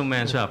 Johnny also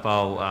mentioned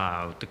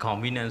about the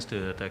convenience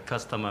to the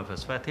customer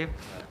perspective.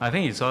 I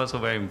think it's also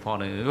very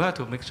important. You have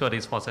to make sure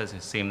this process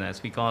is seamless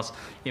because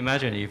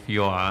imagine if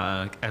you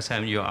are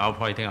SME, you are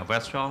operating a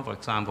restaurant, for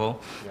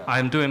example. Yeah.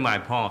 I'm doing my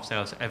point of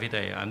sales every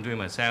day. I'm doing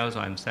my sales,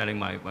 I'm selling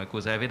my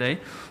goods every day.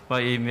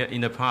 But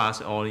in the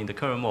past or in the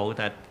current mode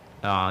that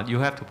you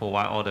have to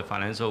provide all the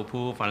financial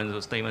proof,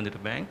 financial statement to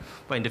the bank.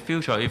 But in the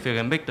future, if you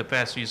can make the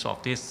best use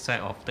of this set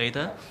of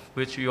data,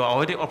 which you are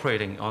already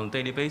operating on a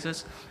daily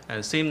basis,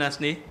 and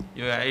seamlessly,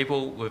 you are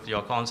able, with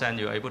your consent,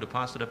 you are able to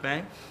pass to the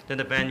bank, then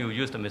the bank will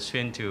use the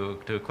machine to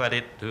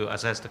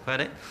assess the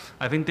credit.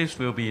 I think this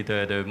will be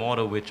the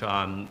model which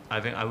I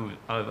think I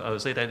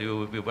would say that it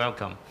will be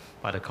welcomed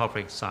by the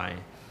corporate side.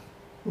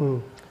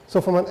 So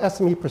from an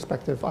SME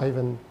perspective,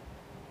 Ivan,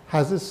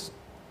 has this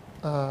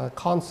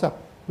concept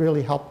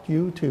really helped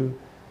you to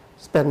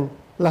spend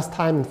less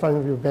time in front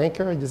of your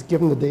banker and just give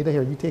them the data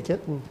here, you take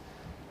it?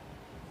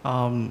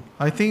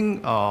 I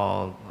think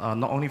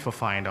not only for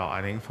FindDoc,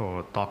 I think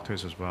for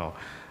doctors as well.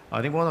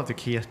 I think one of the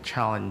key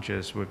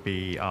challenges would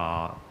be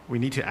we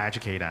need to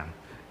educate them.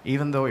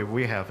 Even though if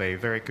we have a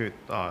very good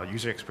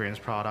user experience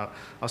product,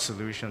 a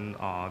solution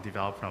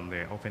developed from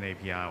the open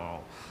API or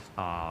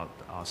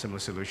similar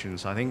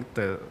solutions, I think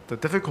the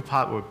difficult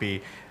part would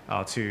be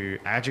to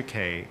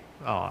educate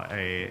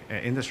an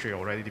industry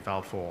already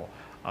developed for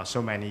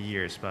so many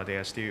years, but they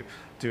are still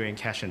doing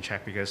cash and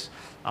check because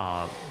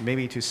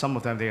maybe to some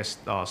of them they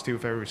are still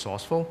very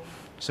resourceful,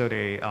 so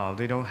they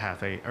don't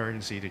have an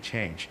urgency to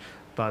change.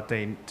 But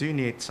they do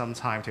need some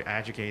time to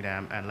educate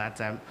them and let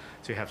them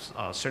to have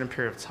a certain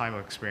period of time of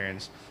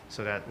experience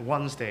so that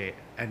once they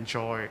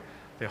enjoy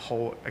the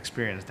whole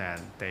experience, then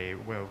they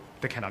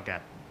cannot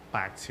get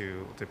back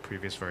to the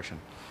previous version.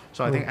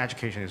 So I think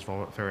education is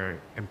very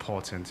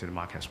important to the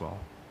market as well.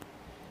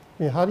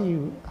 Yeah, how do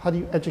you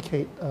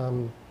educate a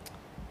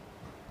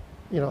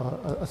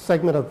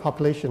segment of the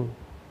population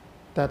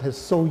that is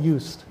so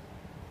used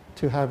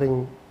to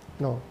having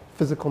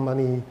physical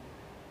money,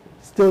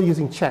 still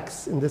using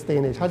checks in this day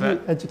and age? How do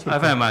you educate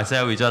them? I and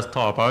myself, we just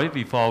talked about it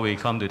before we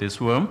come to this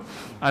room.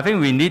 I think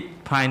we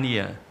need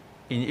pioneer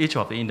in each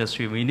of the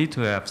industry. We need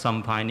to have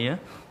some pioneer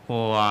who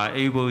are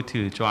able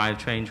to drive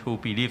change, who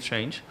believe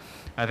change.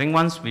 I think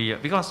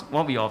because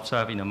what we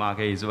observe in the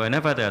market is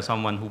whenever there's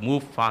someone who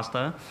moves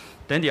faster,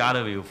 then the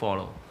other will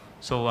follow.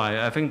 So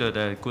I think that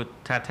the good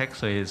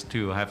tactics is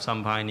to have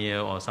some pioneer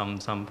or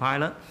some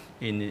pilot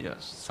in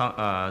some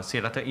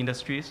selected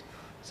industries.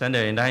 Then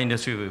the entire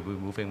industry will be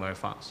moving very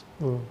fast.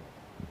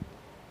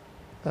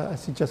 I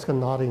see Jessica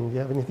nodding. Do you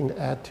have anything to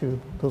add to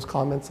those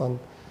comments on?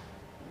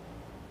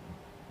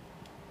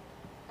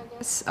 I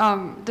guess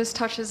this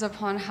touches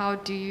upon how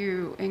do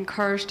you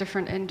encourage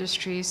different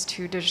industries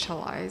to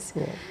digitalize.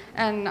 Yeah.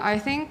 And I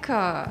think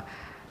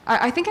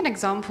an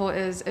example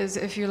is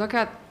if you look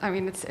at, I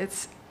mean,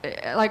 it's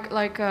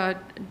like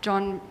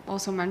John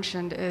also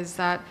mentioned, is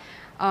that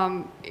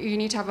you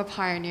need to have a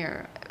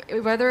pioneer,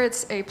 whether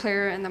it's a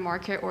player in the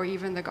market or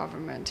even the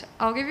government.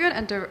 I'll give you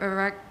a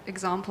direct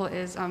example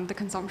is the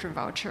consumption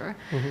voucher.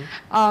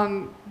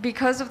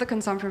 Because of the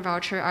consumption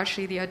voucher,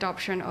 actually the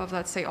adoption of,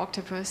 let's say,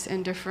 Octopus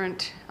in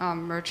different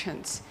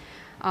merchants,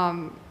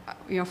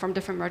 from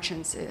different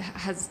merchants, it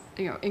has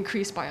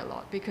increased by a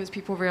lot because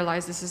people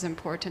realize this is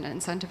important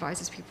and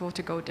incentivizes people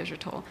to go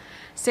digital.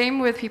 Same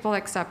with people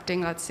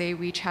accepting, let's say,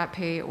 WeChat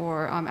Pay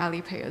or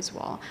Alipay as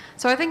well.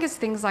 So I think it's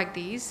things like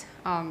these,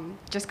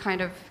 just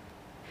kind of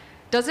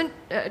doesn't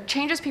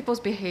changes people's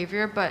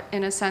behavior, but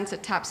in a sense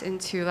it taps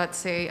into, let's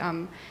say,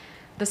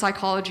 the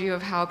psychology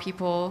of how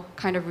people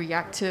kind of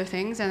react to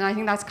things, and I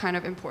think that's kind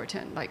of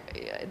important. Like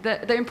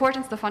the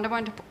importance, the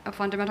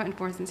fundamental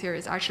importance here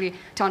is actually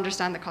to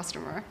understand the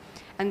customer,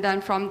 and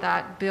then from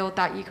that build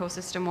that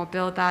ecosystem or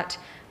build that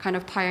kind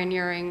of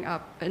pioneering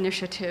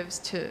initiatives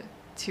to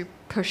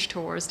push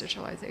towards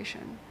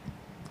digitalization.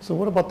 So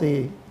what about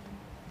the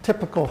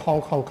typical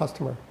Hong Kong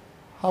customer?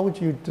 How would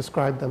you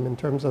describe them in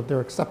terms of their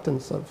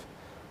acceptance of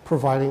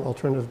providing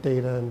alternative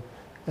data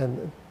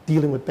and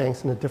dealing with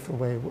banks in a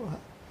different way?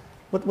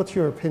 What's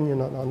your opinion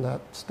on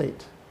that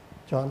state,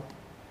 John?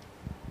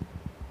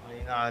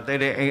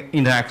 Daily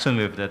interaction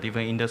with the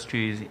different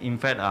industries, in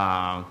fact,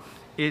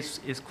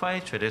 is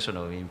quite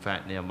traditional, in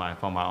fact,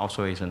 from my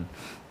observation.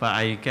 But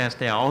I guess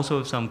there are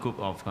also some group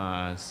of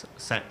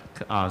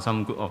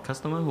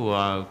customers who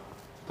are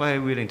very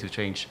willing to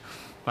change.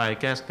 But I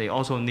guess they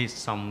also need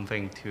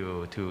something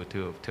to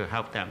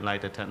help them,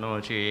 like the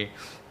technology,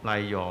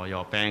 like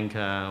your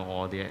banker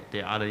or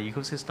the other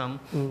ecosystem,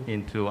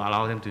 to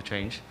allow them to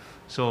change.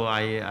 So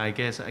I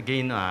guess,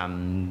 again,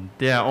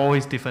 there are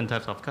always different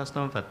types of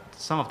customers, but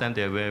some of them,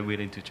 they're very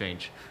willing to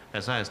change,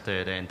 as long as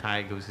the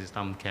entire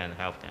ecosystem can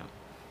help them.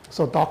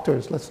 So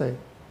doctors, let's say,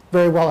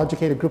 very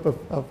well-educated group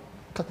of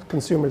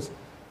consumers,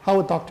 How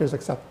would doctors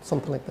accept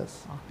something like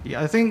this?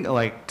 Yeah, I think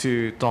like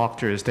to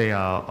doctors, they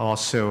are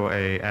also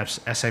a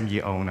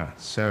SME owner.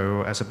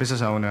 So as a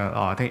business owner,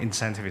 I think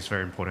incentive is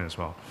very important as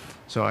well.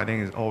 So I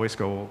think it always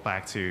go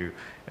back to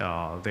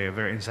they're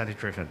very incentive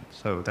driven.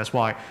 So that's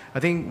why I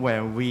think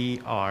when we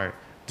are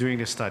doing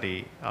the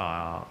study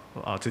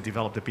to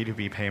develop the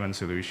B2B payment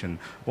solution,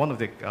 one of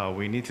the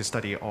we need to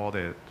study all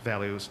the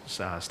values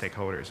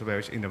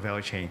stakeholders in the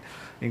value chain,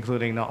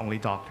 including not only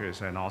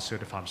doctors and also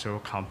the pharmaceutical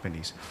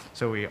companies.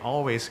 So we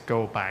always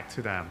go back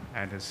to them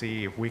and to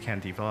see if we can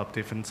develop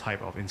different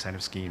type of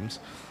incentive schemes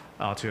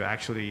to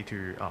actually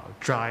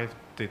drive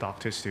the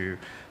doctors to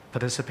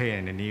participate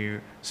in a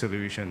new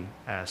solution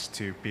as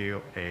to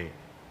build a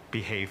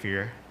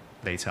behavior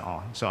later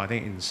on. So I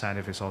think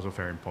incentive is also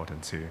very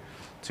important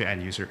to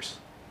end users.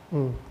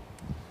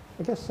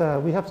 I guess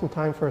we have some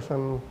time for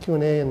some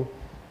Q&A, and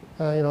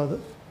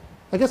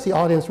I guess the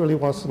audience really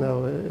wants to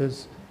know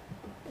is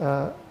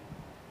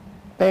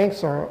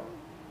banks are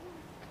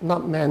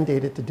not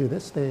mandated to do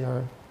this. They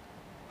are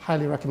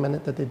highly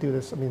recommended that they do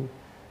this. I mean,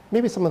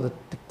 maybe some of the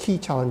key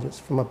challenges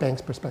from a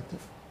bank's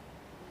perspective.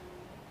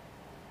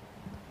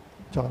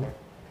 John.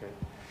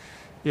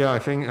 Yeah, I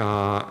think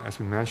as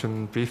we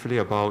mentioned briefly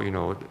about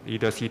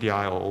either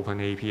CDI or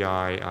open API,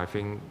 I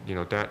think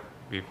that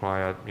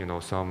required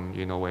some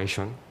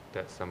innovation,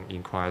 that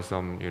requires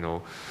some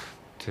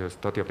to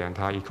study of the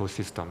entire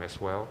ecosystem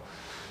as well.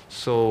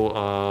 So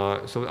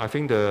I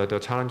think the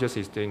challenges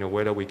is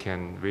whether we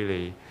can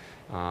really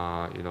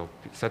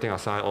setting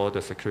aside all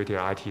the security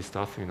IT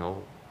stuff,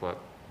 but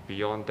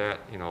beyond that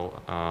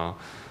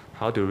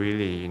how to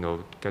really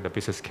get a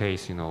business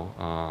case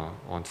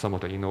on some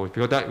of the innovation,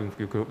 because that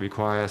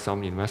require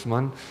some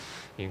investment,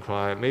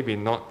 maybe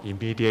not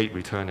immediate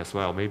return as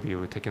well. Maybe it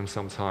will take them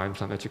some time,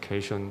 some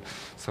education,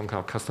 some kind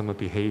of customer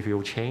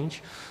behavioral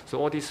change. So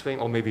all these things,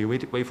 or maybe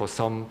wait for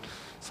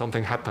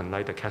something happen,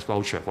 like the cash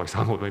voucher, for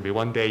example. Maybe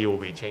one day it will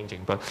be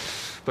changing, but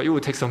it will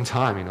take some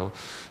time,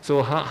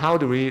 So how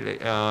do we,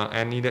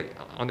 and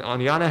on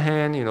the other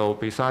hand,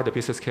 beside the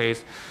business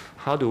case,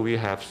 how do we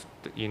have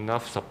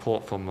enough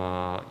support from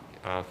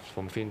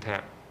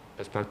fintech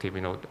perspective?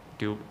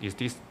 Is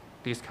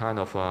this kind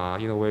of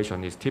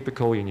innovation is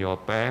typical in your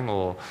bank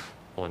or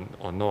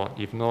not?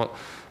 If not,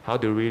 how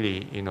do you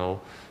really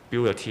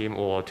build a team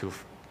or to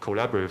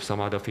collaborate with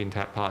some other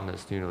fintech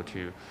partners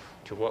to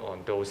work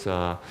on those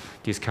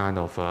this kind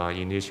of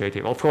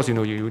initiative? Of course,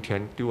 you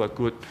can do a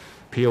good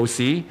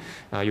POC.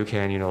 You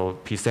can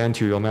present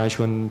to your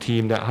management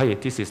team that, hey,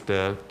 this is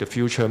the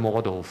future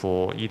model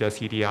for either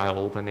CDI or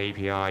open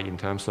API in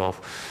terms of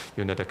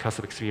the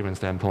customer experience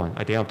standpoint.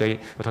 At the end of the day,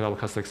 we're talking about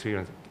customer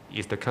experience.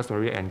 Is the customer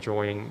really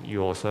enjoying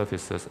your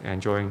services,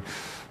 enjoying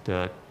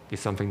is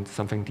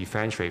something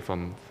differentiate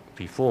from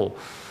before?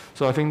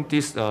 So I think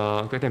this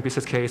getting a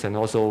business case and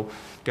also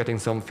getting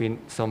some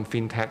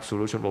fintech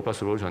solution, robust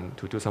solution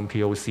to do some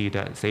POC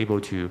that is able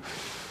to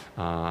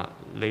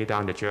lay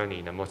down the journey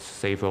in a much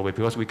safer way,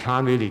 because we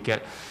can't really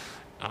get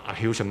a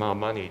huge amount of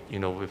money,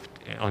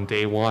 on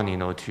day one,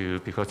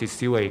 because it's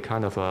still a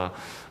kind of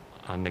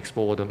an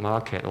exported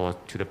market or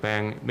to the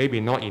bank. Maybe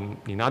not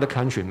in other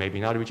countries, maybe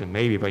in other regions,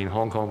 maybe, but in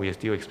Hong Kong we are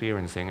still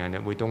experiencing,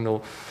 and we don't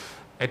know.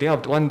 At the end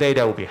of one day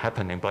that will be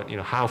happening, but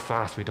how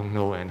fast we don't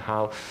know, and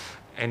how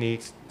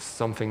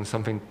some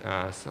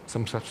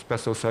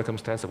special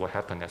circumstance will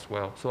happen as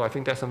well. So I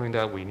think that's something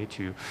that we need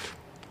to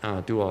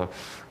do a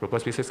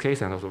robust business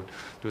case and also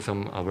do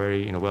some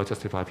very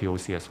well-justified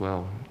POC as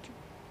well.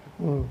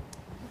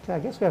 Okay, I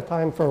guess we have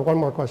time for one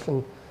more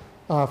question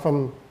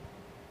from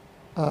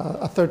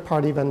a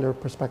third-party vendor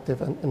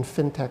perspective and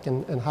fintech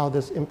and how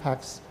this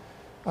impacts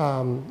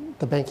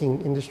the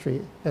banking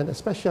industry, and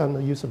especially on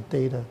the use of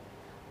data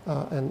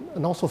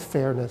and also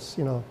fairness,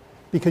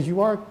 because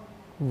you are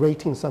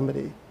rating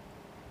somebody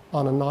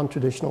on a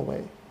non-traditional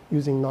way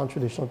using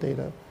non-traditional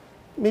data.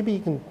 Maybe you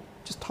can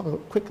just talk a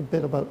quick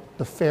bit about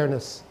the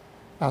fairness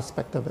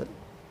aspect of it.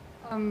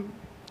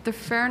 The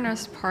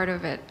fairness part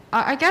of it,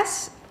 I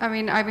guess, I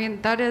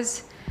mean that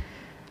is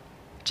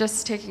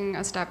just taking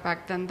a step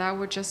back. Then that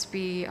would just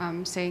be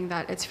saying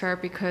that it's fair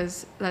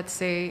because, let's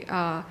say,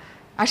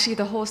 actually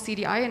the whole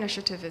CDI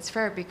initiative is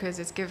fair because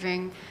it's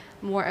giving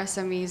more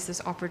SMEs this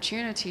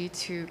opportunity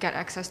to get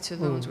access to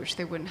loans which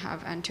they wouldn't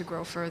have, and to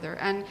grow further.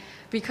 And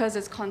because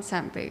it's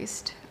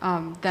consent-based,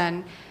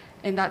 then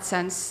in that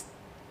sense,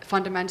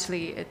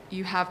 fundamentally,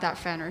 you have that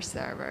fairness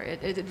there, where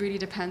it really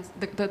depends.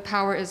 The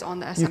power is on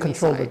the SME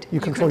side.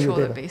 You control your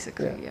data. It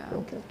basically, yeah.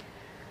 Okay.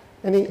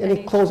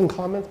 Any closing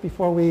comments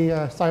before we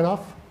sign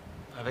off?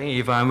 I think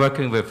if I'm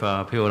working with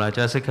people like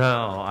Jessica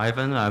or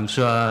Ivan, I'm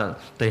sure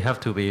they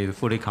have to be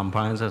fully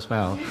compliant as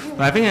well.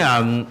 But I think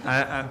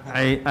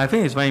I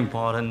think it's very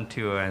important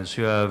to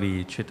ensure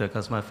we treat the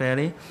customer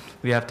fairly.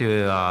 We have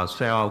to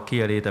spell out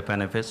clearly the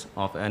benefits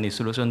of any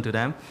solution to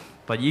them,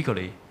 but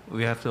equally,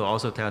 we have to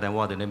also tell them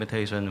what the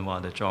limitation,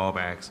 what the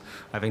drawbacks.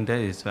 I think that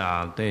is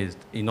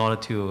in order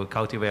to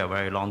cultivate a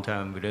very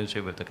long-term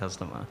relationship with the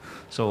customer.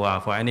 So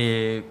for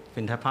any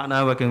fintech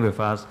partner working with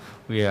us,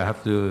 we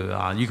have to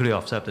equally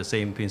observe the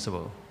same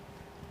principle.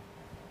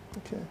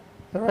 Okay.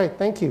 All right.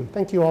 Thank you.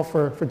 Thank you all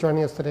for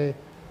joining us today.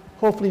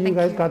 Hopefully you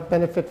guys got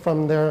benefit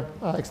from their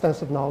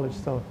extensive knowledge.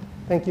 So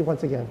thank you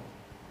once again.